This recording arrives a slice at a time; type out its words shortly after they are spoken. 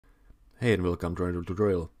Hey and welcome to another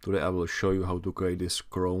tutorial. Today I will show you how to create this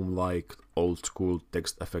Chrome-like old school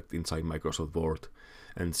text effect inside Microsoft Word.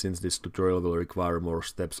 And since this tutorial will require more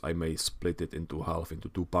steps, I may split it into half, into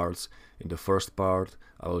two parts. In the first part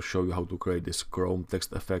I will show you how to create this Chrome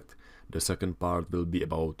text effect. The second part will be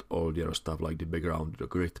about all the other stuff like the background, the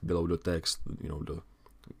grid below the text, the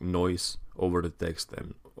noise over the text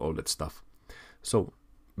and all that stuff. So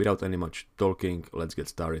without any much talking, let's get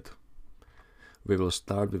started. We will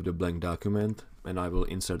start with the blank document and I will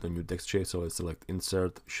insert a new text shape. So let's select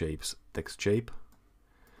Insert Shapes, Text Shape.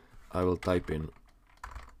 I will type in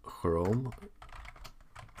Chrome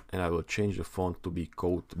and I will change the font to be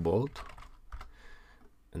Code Bold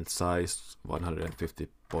and size 150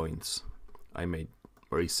 points. I may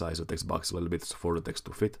resize the text box a little bit for the text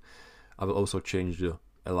to fit. I will also change the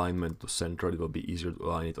alignment to center. It will be easier to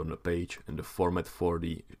align it on the page, and the format for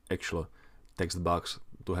the actual text box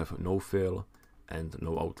to have no fill and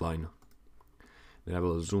no outline. Then I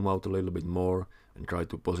will zoom out a little bit more and try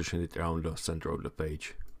to position it around the center of the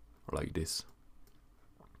page, like this.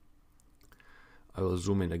 I will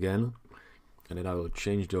zoom in again, and then I will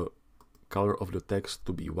change the color of the text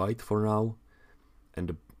to be white for now, and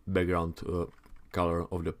the background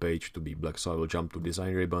color of the page to be black. So I will jump to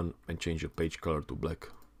Design ribbon and change the page color to black.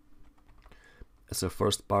 As a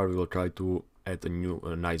first part, we will try to add a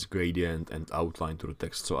nice gradient and outline to the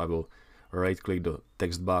text. So I will right click the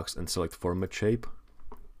text box and select Format Shape,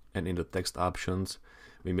 and in the text options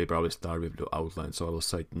we may probably start with the outline. So I will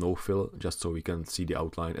select No Fill just so we can see the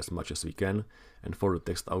outline as much as we can, and for the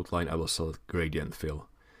text outline I will select Gradient Fill.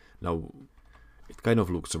 Now it kind of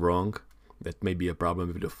looks wrong. That may be a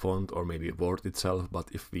problem with the font or maybe Word itself, but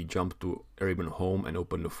if we jump to ribbon Home and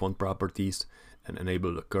open the font properties and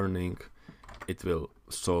enable the kerning, it will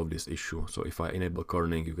solve this issue. So if I enable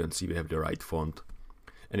kerning, you can see we have the right font.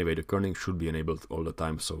 Anyway, the kerning should be enabled all the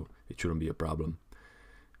time, so it shouldn't be a problem.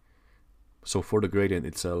 So for the gradient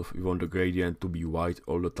itself, we want the gradient to be white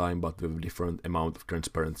all the time, but with a different amount of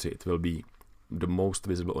transparency. It will be the most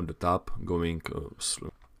visible on the top, going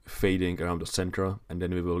fading around the center, and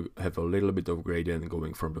then we will have a little bit of gradient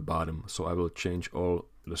going from the bottom. So I will change all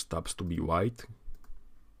the stubs to be white,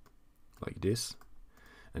 like this,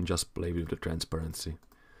 and just play with the transparency.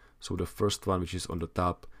 So the first one, which is on the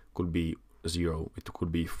top, could be 0. It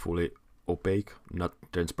could be fully opaque, not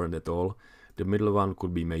transparent at all. The middle one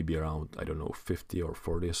could be maybe around, I don't know, 50 or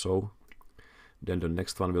 40 or so. Then the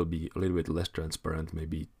next one will be a little bit less transparent,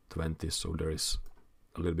 maybe 20, so there is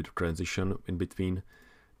a little bit of transition in between.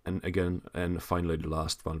 And finally the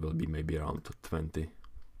last one will be maybe around 20.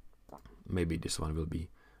 Maybe this one will be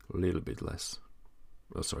a little bit less.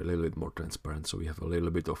 Oh, sorry, a little bit more transparent. So we have a little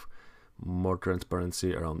bit of more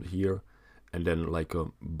transparency around here, and then like a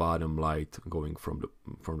bottom light going from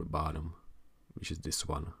the bottom, which is this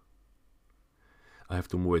one. I have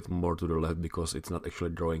to move it more to the left because it's not actually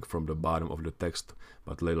drawing from the bottom of the text,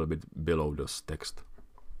 but a little bit below this text.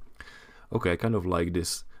 Okay, I kind of like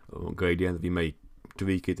this gradient. We may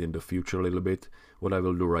tweak it in the future a little bit. What I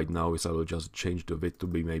will do right now is I will just change the width to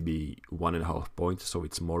be maybe 1.5 points so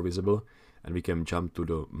it's more visible, and we can jump to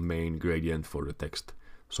the main gradient for the text.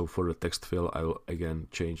 So for the text fill, I will again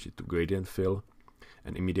change it to gradient fill,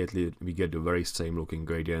 and immediately we get the very same looking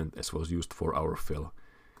gradient as was used for our fill.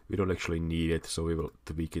 We don't actually need it, so we will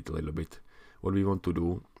tweak it a little bit. What we want to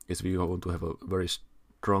do is we want to have a very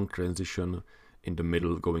strong transition in the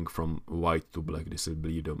middle going from white to black. This will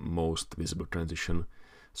be the most visible transition.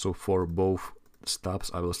 So for both stubs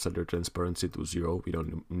I will set the transparency to 0. We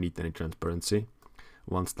don't need any transparency.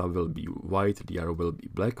 One stub will be white, the other will be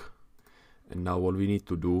black. And now what we need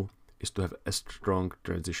to do is to have as strong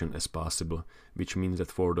transition as possible, which means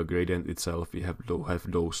that for the gradient itself we have to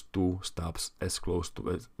have those two stubs as close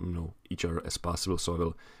to each other as possible. So I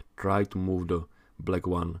will try to move the black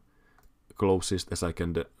one closest as I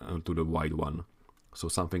can to the white one. So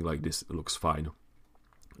something like this looks fine.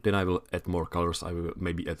 Then I will add more colors. I will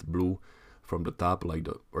maybe add blue from the top, like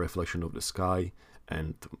the reflection of the sky,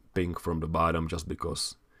 and pink from the bottom, just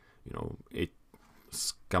because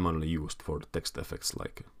it's commonly used for the text effects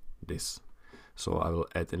like this. So I will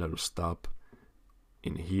add another stub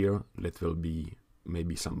in here that will be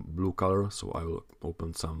maybe some blue color. So I will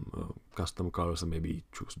open some custom colors and maybe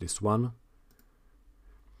choose this one.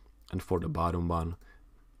 And for the bottom one,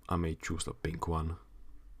 I may choose the pink one.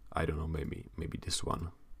 I don't know, maybe this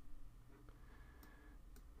one.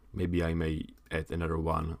 Maybe I may add another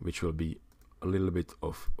one which will be a little bit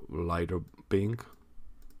of lighter pink,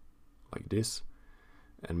 like this.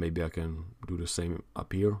 And maybe I can do the same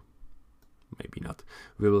up here. maybe not.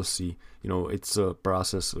 We will see. You know, it's a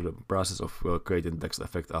process. The process of creating text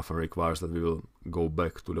effect often requires that we will go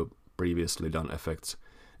back to the previously done effects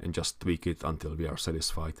and just tweak it until we are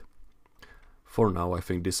satisfied. For now, I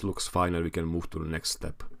think this looks fine and we can move to the next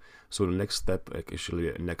step. So the next step, actually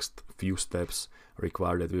the next few steps,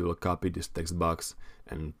 require that we will copy this text box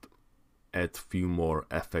and add few more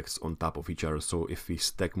effects on top of each other. So if we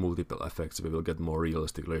stack multiple effects, we will get more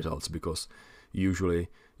realistic results, because usually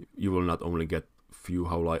you will not only get few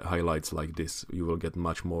highlights like this, you will get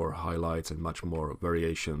much more highlights and much more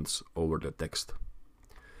variations over the text.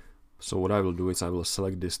 So what I will do is I will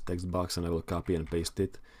select this text box and I will copy and paste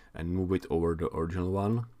it and move it over the original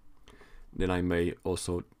one. Then I may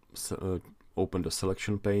also open the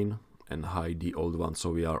selection pane and hide the old one, so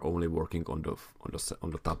we are only working on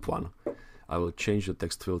the top one. I will change the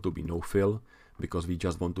text fill to be no fill, because we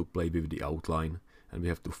just want to play with the outline, and we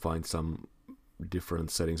have to find some different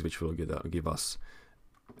settings which will give us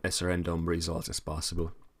as random results as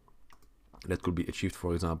possible. That could be achieved,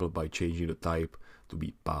 for example, by changing the type to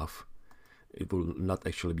be path. It will not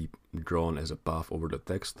actually be drawn as a path over the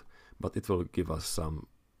text, but it will give us some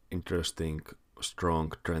interesting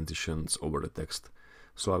strong transitions over the text.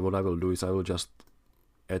 So what I will do is I will just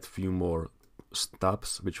add few more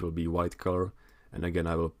stubs which will be white color, and again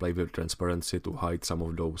I will play with transparency to hide some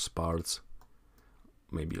of those parts,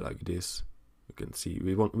 maybe like this. You can see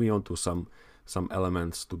we want to some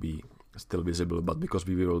elements to be still visible, but because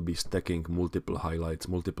we will be stacking multiple highlights,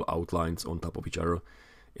 multiple outlines on top of each other,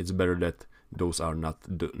 it's better that those are not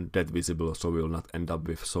that visible, so we will not end up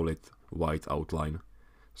with solid white outline.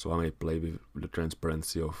 So I may play with the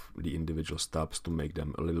transparency of the individual stubs to make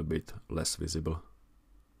them a little bit less visible.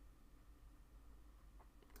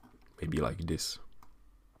 Maybe like this.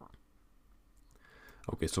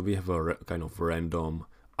 Okay, so we have a kind of random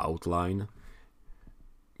outline.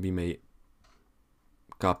 We may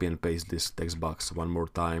copy and paste this text box one more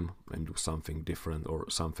time and do something different, or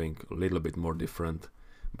something a little bit more different,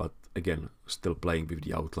 but again still playing with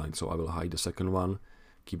the outline. So I will hide the second one,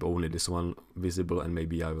 keep only this one visible, and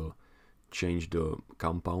maybe I will change the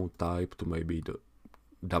compound type to maybe the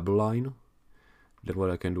double line. Then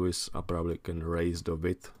what I can do is I probably can raise the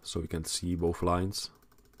width so we can see both lines,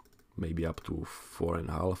 maybe up to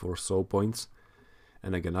 4.5 or so points.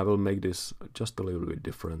 And again I will make this just a little bit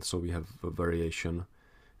different, so we have a variation,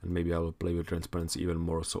 and maybe I will play with transparency even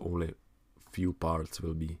more, so only few parts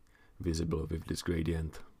will be visible with this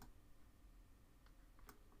gradient.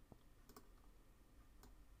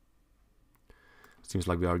 Seems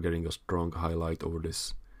like we are getting a strong highlight over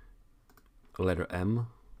this letter M.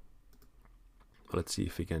 Let's see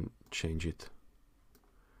if we can change it.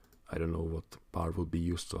 I don't know what part would be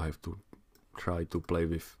used, so I have to try to play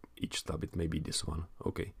with each stub. It may be this one.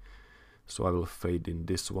 Okay, so I will fade in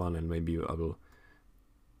this one, and maybe I will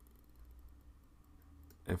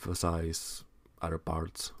emphasize other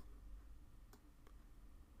parts.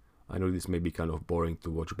 I know this may be kind of boring to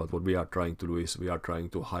watch, but what we are trying to do is we are trying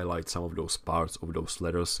to highlight some of those parts of those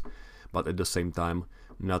letters, but at the same time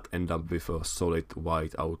not end up with a solid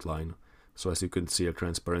white outline. So as you can see, the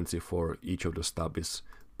transparency for each of the stub is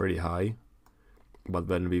pretty high, but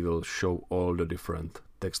when we will show all the different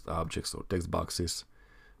text objects or text boxes,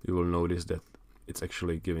 you will notice that it's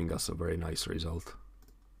actually giving us a very nice result.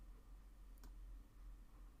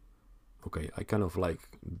 Okay, I kind of like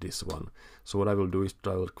this one. So what I will do is I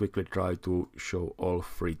will quickly try to show all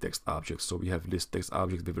three text objects. So we have this text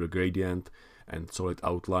object with a gradient and solid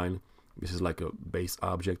outline. This is like a base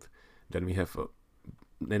object. Then we have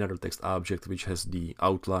another text object which has the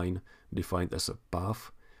outline defined as a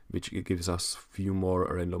path, which gives us few more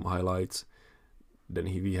random highlights. Then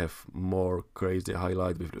here we have more crazy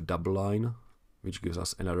highlight with the double line, which gives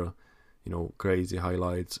us another, crazy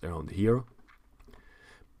highlights around here.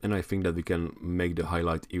 And I think that we can make the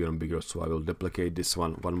highlight even bigger, so I will duplicate this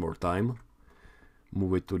one more time,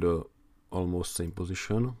 move it to the almost same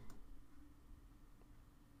position,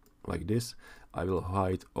 like this. I will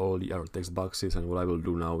hide all the other text boxes, and what I will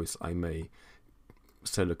do now is I may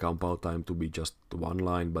set the compound time to be just one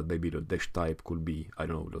line, but maybe the dash type could be, I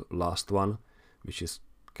don't know, the last one, which is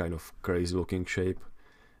kind of crazy looking shape.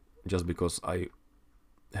 Just because I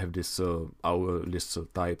have this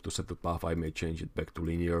type to set the path, I may change it back to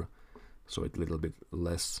linear, so it's a little bit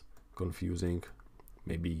less confusing.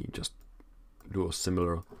 Maybe just do a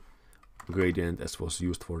similar gradient as was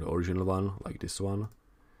used for the original one, like this one.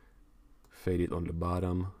 Fade it on the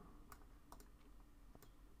bottom.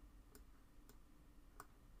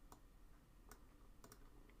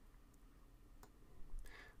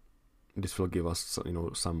 This will give us,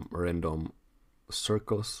 some random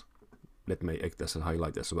circles that may act as a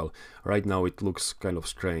highlight as well. Right now it looks kind of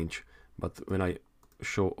strange, but when I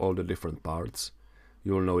show all the different parts,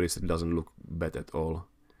 you will notice it doesn't look bad at all.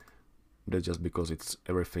 That's just because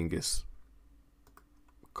everything is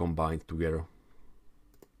combined together.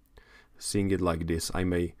 Seeing it like this, I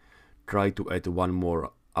may try to add one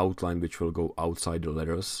more outline which will go outside the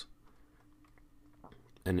letters.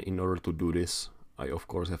 And in order to do this, I of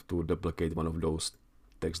course have to duplicate one of those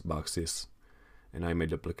text boxes, and I may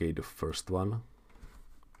duplicate the first one.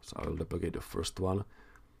 So I will duplicate the first one.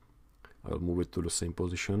 I will move it to the same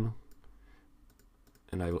position,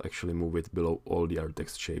 and I will actually move it below all the other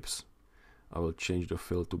text shapes. I will change the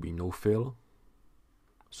fill to be no fill.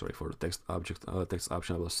 Sorry, for the text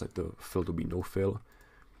option I will set the fill to be no fill.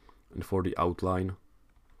 And for the outline,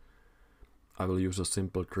 I will use a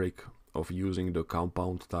simple trick of using the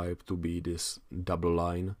compound type to be this double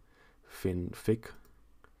line thin thick,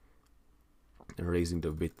 and raising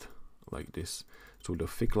the width like this. So the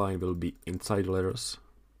thick line will be inside the letters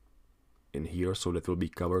in here, so that will be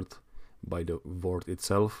covered by the word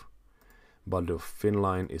itself, but the thin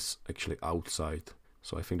line is actually outside.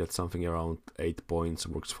 So I think that something around 8 points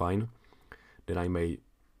works fine. Then I may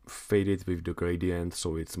fade it with the gradient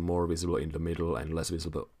so it's more visible in the middle and less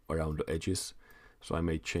visible around the edges. So I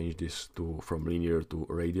may change this from linear to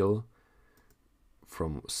radial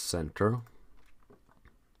from center.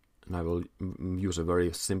 And I will use a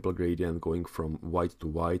very simple gradient going from white to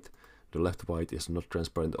white. The left white is not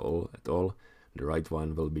transparent at all. The right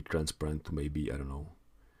one will be transparent to maybe, I don't know,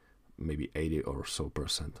 maybe 80 or so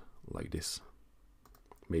 %, like this.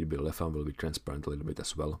 Maybe the left one will be transparent a little bit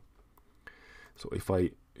as well. So if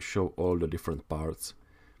I show all the different parts,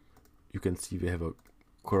 you can see we have a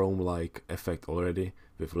chrome-like effect already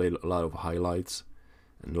with a lot of highlights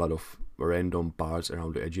and a lot of random parts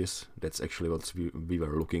around the edges. That's actually what we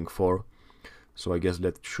were looking for. So I guess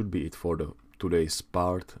that should be it for today's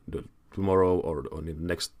part. Tomorrow or on the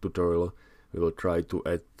next tutorial we will try to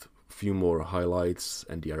add a few more highlights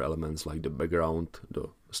and the other elements like the background, the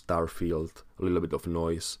star field, a little bit of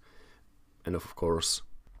noise, and of course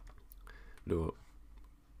the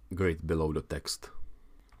grid below the text.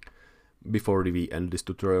 Before we end this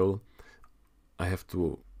tutorial, I have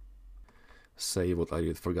to say what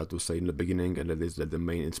I forgot to say in the beginning, and that is that the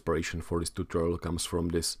main inspiration for this tutorial comes from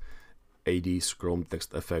this 80s Chrome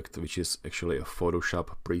text effect, which is actually a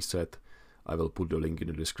Photoshop preset. I will put the link in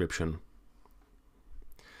the description.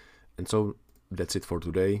 And so that's it for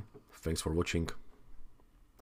today. Thanks for watching.